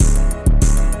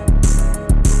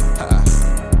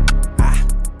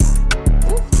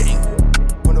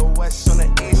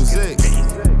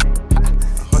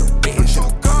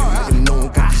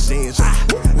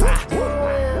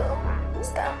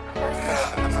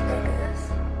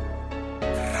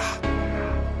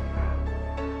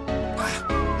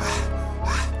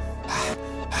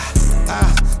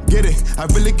I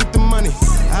really get the money.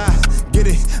 I get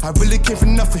it, I really came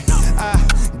from nothing. I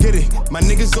get it, my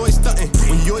niggas always stuntin'.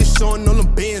 When you always showing all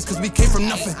them bands, cause we came from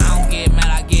nothing. I don't get mad,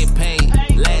 I get paid.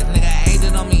 Last nigga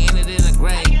hated on me, ended in the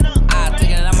grave. I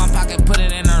take it out my pocket, put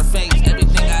it in her face.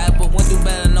 Everything I ever went through,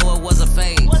 better know it was a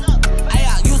phase. Hey,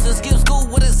 I used to skip school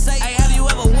with a say. Hey, have you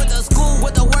ever went to school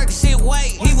with the work shit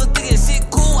weight? He was thinking shit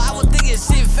cool, I was thinking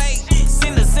shit fake.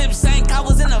 Seen the sip sank, I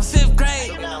was in the 5th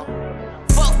grade.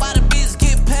 Fuck by the bitch,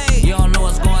 get paid. You don't know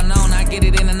what's going on, I get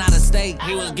it in and out of state.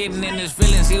 He was getting in his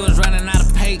feelings, he was running out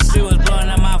of pace. She was blowing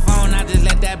up my phone, I just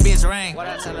let that bitch ring. What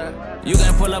I tell her? You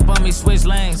can pull up on me, switch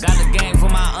lanes. Got the game for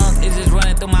my unk, it's just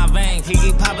running through my veins. He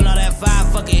keep popping all that fire,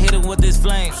 fucking hit him with this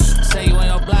flame. Say you on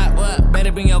your block, what?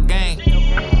 Better bring your gang.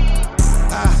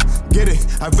 I get it,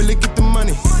 I really get the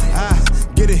money. I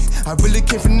get it, I really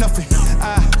came from nothing.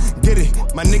 I get it,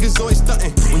 my niggas always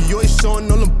stuntin'. When you always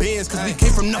showing all them bands, cause we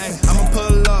came from nothing. I'ma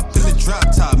pull up in the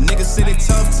drop top. Niggas say they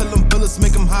tough, tell them bullets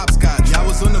make them hopscotch. I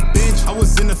was on the bench, I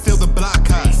was in the field of block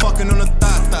hot. Fucking on the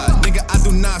thought, nigga, I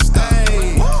do not stop.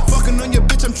 Hey, fucking on your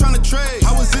bitch, I'm tryna trade.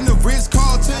 I was in the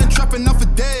Ritz-Carlton, trapping out for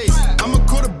days. I'm a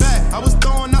quarterback, I was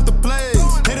throwing out the plays.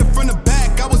 Hit it from the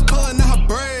back, I was pulling out her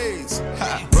braids.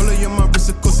 Rolling on my wrist,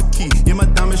 of course a key. Yeah, my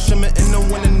diamond shimmer in the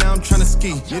winter, now I'm tryna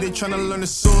ski. Yeah, they tryna learn the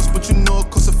sauce, but you know it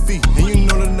costs a fee. And you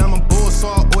know that I'm a boss, so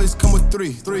I always come with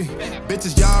three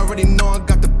bitches. Y'all already know I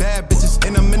got the bad bitches.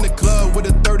 And I'm in the club with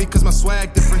a 30, cause my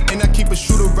swag different. And I keep a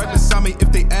shooter right beside me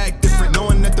if they act different.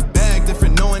 Knowing that the bag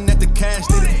different, knowing that the cash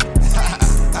did it.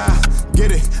 I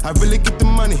get it, I really get the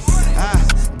money. I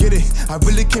get it, I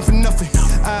really came from nothing.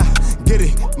 I get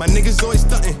it, my niggas always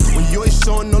stuntin'. When you always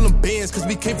showing all them bands, cause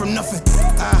we came from nothing.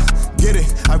 I get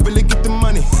it, I really get the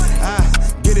money. I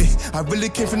get it, I really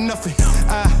came from nothing.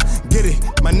 I get it,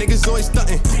 my niggas always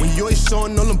stuntin'. When you always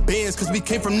showing all them bands, cause we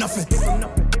came from nothing.